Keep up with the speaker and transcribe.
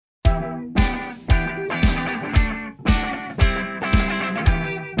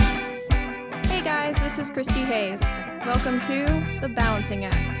this is Christy Hayes. Welcome to The Balancing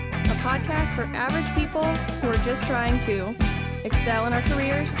Act, a podcast for average people who are just trying to excel in our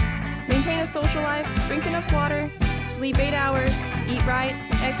careers, maintain a social life, drink enough water, sleep 8 hours, eat right,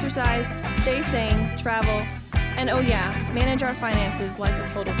 exercise, stay sane, travel, and oh yeah, manage our finances like a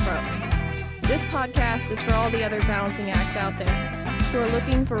total pro. This podcast is for all the other balancing acts out there who are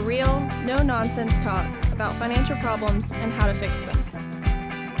looking for real, no-nonsense talk about financial problems and how to fix them.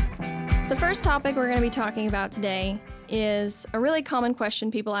 The first topic we're going to be talking about today is a really common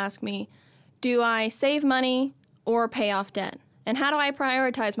question people ask me: do I save money or pay off debt? And how do I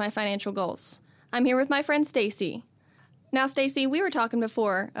prioritize my financial goals? I'm here with my friend Stacey. Now, Stacey, we were talking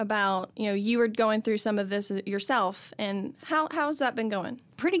before about, you were going through some of this yourself, and how's that been going?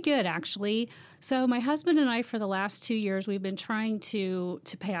 Pretty good, actually. So my husband and I, for the last 2 years, we've been trying to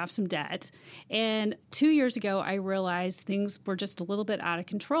pay off some debt. And 2 years ago, I realized things were just a little bit out of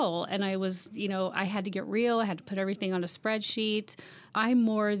control. And I was, I had to get real. I had to put everything on a spreadsheet. I'm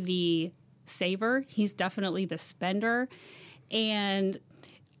more the saver. He's definitely the spender. And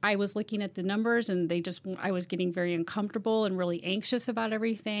I was looking at the numbers and I was getting very uncomfortable and really anxious about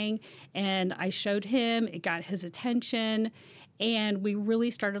everything. And I showed him, it got his attention. And we really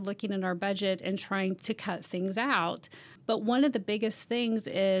started looking at our budget and trying to cut things out. But one of the biggest things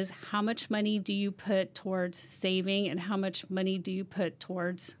is how much money do you put towards saving and how much money do you put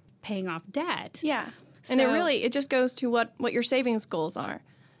towards paying off debt? Yeah. And it just goes to what your savings goals are.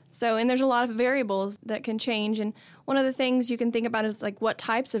 So, and there's a lot of variables that can change. And one of the things you can think about is like, what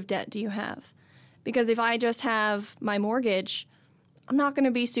types of debt do you have? Because if I just have my mortgage, I'm not going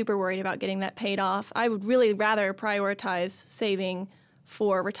to be super worried about getting that paid off. I would really rather prioritize saving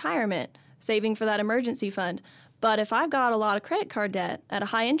for retirement, saving for that emergency fund. But if I've got a lot of credit card debt at a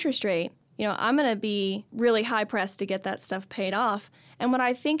high interest rate, I'm going to be really high pressed to get that stuff paid off. And what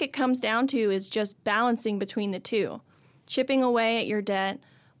I think it comes down to is just balancing between the two, chipping away at your debt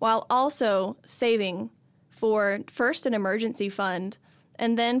while also saving for first an emergency fund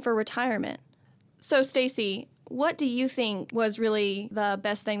and then for retirement. So, Stacey, what do you think was really the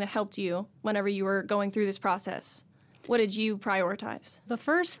best thing that helped you whenever you were going through this process? What did you prioritize? The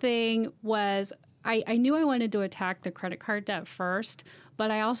first thing was I knew I wanted to attack the credit card debt first, but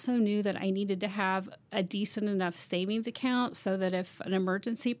I also knew that I needed to have a decent enough savings account so that if an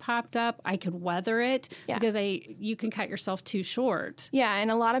emergency popped up, I could weather it because you can cut yourself too short. Yeah, and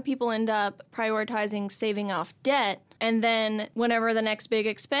a lot of people end up prioritizing saving off debt, and then whenever the next big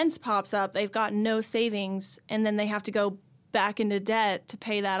expense pops up, they've got no savings, and then they have to go back into debt to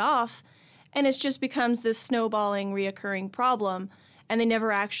pay that off, and it just becomes this snowballing, reoccurring problem, and they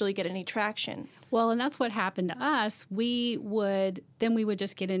never actually get any traction. Well, and that's what happened to us. We would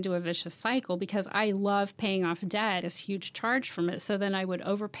just get into a vicious cycle because I love paying off debt, this huge charge from it. So then I would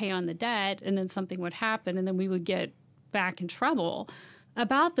overpay on the debt and then something would happen and then we would get back in trouble.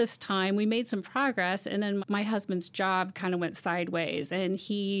 About this time, we made some progress, and then my husband's job kind of went sideways, and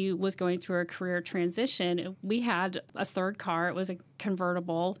he was going through a career transition. We had a third car. It was a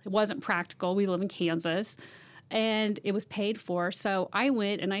convertible. It wasn't practical. We live in Kansas. And it was paid for. So I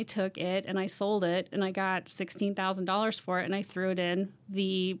went and I took it and I sold it and I got $16,000 for it and I threw it in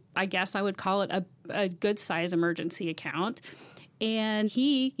I guess I would call it a good size emergency account. And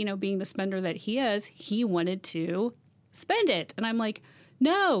he, being the spender that he is, he wanted to spend it. And I'm like,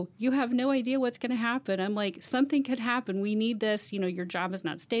 no, you have no idea what's going to happen. I'm like, something could happen. We need this. Your job is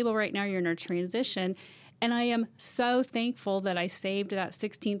not stable right now. You're in a transition. And I am so thankful that I saved that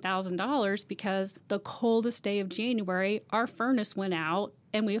 $16,000 because the coldest day of January, our furnace went out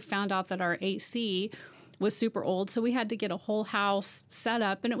and we found out that our AC was super old. So we had to get a whole house set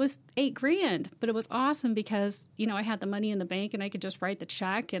up and it was $8,000. But it was awesome because, I had the money in the bank and I could just write the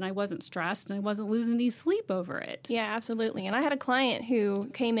check and I wasn't stressed and I wasn't losing any sleep over it. Yeah, absolutely. And I had a client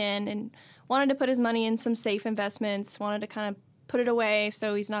who came in and wanted to put his money in some safe investments, wanted to kind of put it away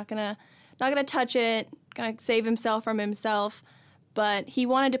so he's not gonna touch it, going to save himself from himself, but he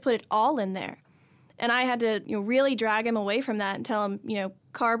wanted to put it all in there. And I had to really drag him away from that and tell him,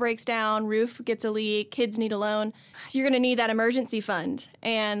 car breaks down, roof gets a leak, kids need a loan, you're going to need that emergency fund.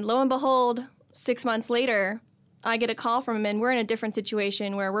 And lo and behold, 6 months later, I get a call from him, and we're in a different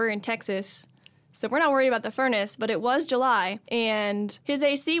situation where we're in Texas. So we're not worried about the furnace, but it was July, and his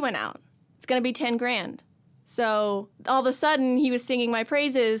AC went out. It's going to be $10,000. So all of a sudden, he was singing my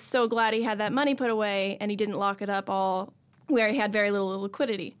praises, so glad he had that money put away, and he didn't lock it up all where he had very little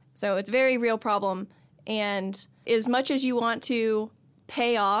liquidity. So it's a very real problem. And as much as you want to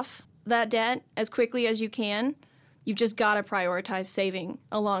pay off that debt as quickly as you can, you've just got to prioritize saving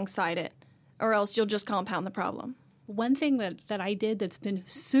alongside it, or else you'll just compound the problem. one thing that I did that's been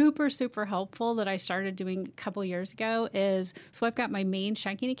super, super helpful that I started doing a couple years ago is, so I've got my main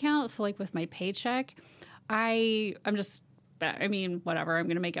checking account. So like with my paycheck, whatever, I'm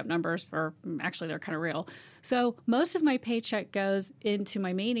going to make up numbers, or actually they're kind of real. So most of my paycheck goes into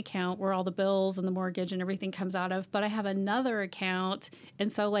my main account where all the bills and the mortgage and everything comes out of, but I have another account.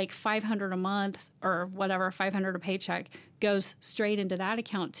 And so like $500 a month or whatever, $500 a paycheck goes straight into that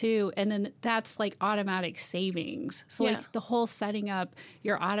account too. And then that's like automatic savings. So like the whole setting up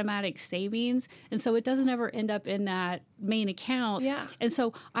your automatic savings. And so it doesn't ever end up in that main account. Yeah. And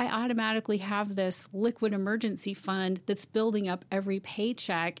so I automatically have this liquid emergency fund that's building up every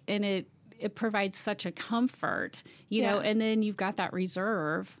paycheck, and it provides such a comfort, you know, and then you've got that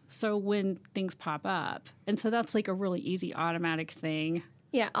reserve. So when things pop up, and so that's like a really easy automatic thing.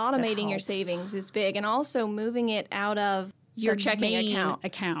 Yeah, automating your savings is big, and also moving it out of your checking account.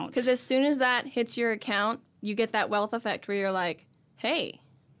 Because as soon as that hits your account, you get that wealth effect where you're like, hey,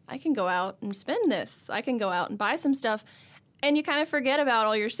 I can go out and spend this. I can go out and buy some stuff. And you kind of forget about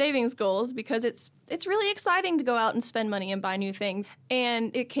all your savings goals because it's really exciting to go out and spend money and buy new things. And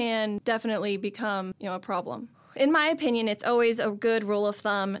it can definitely become, a problem. In my opinion, it's always a good rule of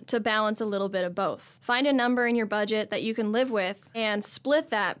thumb to balance a little bit of both. Find a number in your budget that you can live with and split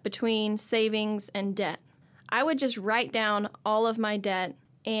that between savings and debt. I would just write down all of my debt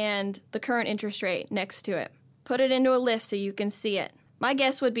and the current interest rate next to it. Put it into a list so you can see it. My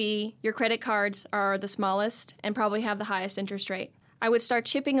guess would be your credit cards are the smallest and probably have the highest interest rate. I would start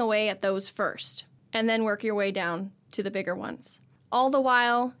chipping away at those first and then work your way down to the bigger ones. All the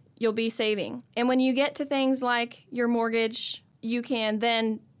while, you'll be saving. And when you get to things like your mortgage, you can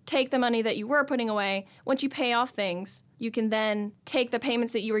then take the money that you were putting away. Once you pay off things, you can then take the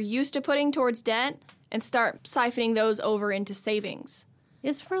payments that you were used to putting towards debt and start siphoning those over into savings.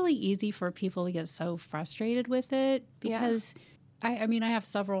 It's really easy for people to get so frustrated with it because... Yeah. I have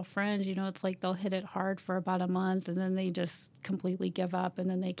several friends, it's like they'll hit it hard for about a month and then they just completely give up and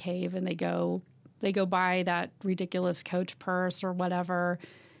then they cave and they go buy that ridiculous Coach purse or whatever,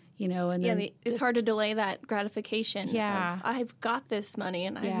 and then it's hard to delay that gratification. Yeah. I've got this money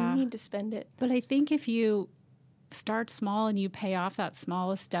and I need to spend it. But I think if you start small and you pay off that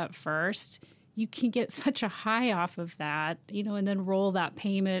smallest step first, you can get such a high off of that, and then roll that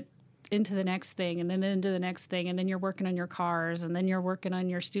payment into the next thing and then into the next thing, and then you're working on your cars, and then you're working on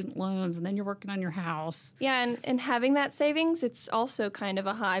your student loans, and then you're working on your house. Yeah, and having that savings, it's also kind of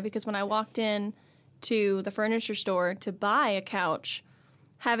a high, because when I walked in to the furniture store to buy a couch,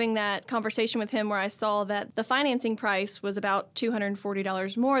 having that conversation with him where I saw that the financing price was about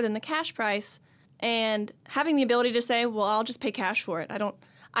 $240 more than the cash price, and having the ability to say, well, I'll just pay cash for it.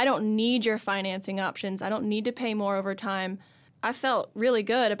 I don't need your financing options. I don't need to pay more over time. I felt really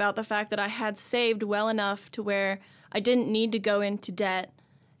good about the fact that I had saved well enough to where I didn't need to go into debt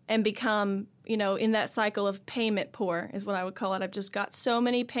and become, in that cycle of payment poor is what I would call it. I've just got so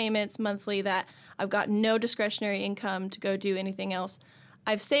many payments monthly that I've got no discretionary income to go do anything else.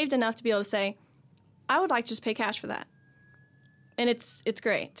 I've saved enough to be able to say, I would like to just pay cash for that. And it's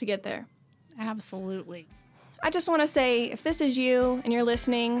great to get there. Absolutely. I just want to say, if this is you and you're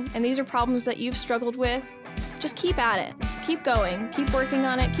listening and these are problems that you've struggled with, just keep at it. Keep going. Keep working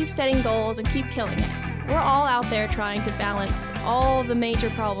on it. Keep setting goals and keep killing it. We're all out there trying to balance all the major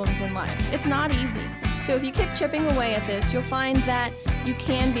problems in life. It's not easy. So if you keep chipping away at this, you'll find that you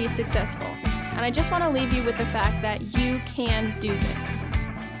can be successful. And I just want to leave you with the fact that you can do this.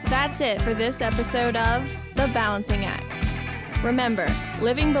 That's it for this episode of The Balancing Act. Remember,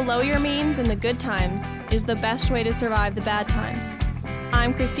 living below your means in the good times is the best way to survive the bad times.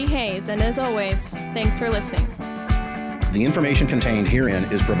 I'm Christy Hayes, and as always, thanks for listening. The information contained herein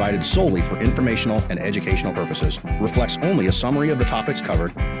is provided solely for informational and educational purposes, reflects only a summary of the topics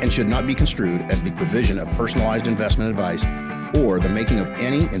covered, and should not be construed as the provision of personalized investment advice or the making of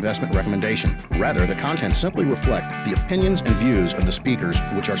any investment recommendation. Rather, the contents simply reflect the opinions and views of the speakers,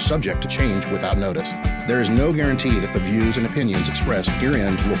 which are subject to change without notice. There is no guarantee that the views and opinions expressed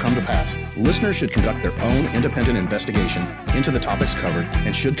herein will come to pass. Listeners should conduct their own independent investigation into the topics covered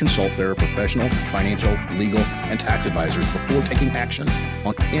and should consult their professional, financial, legal, and tax advisors before taking action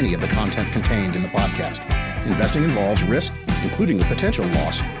on any of the content contained in the podcast. Investing involves risk, including the potential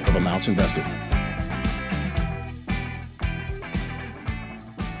loss of amounts invested.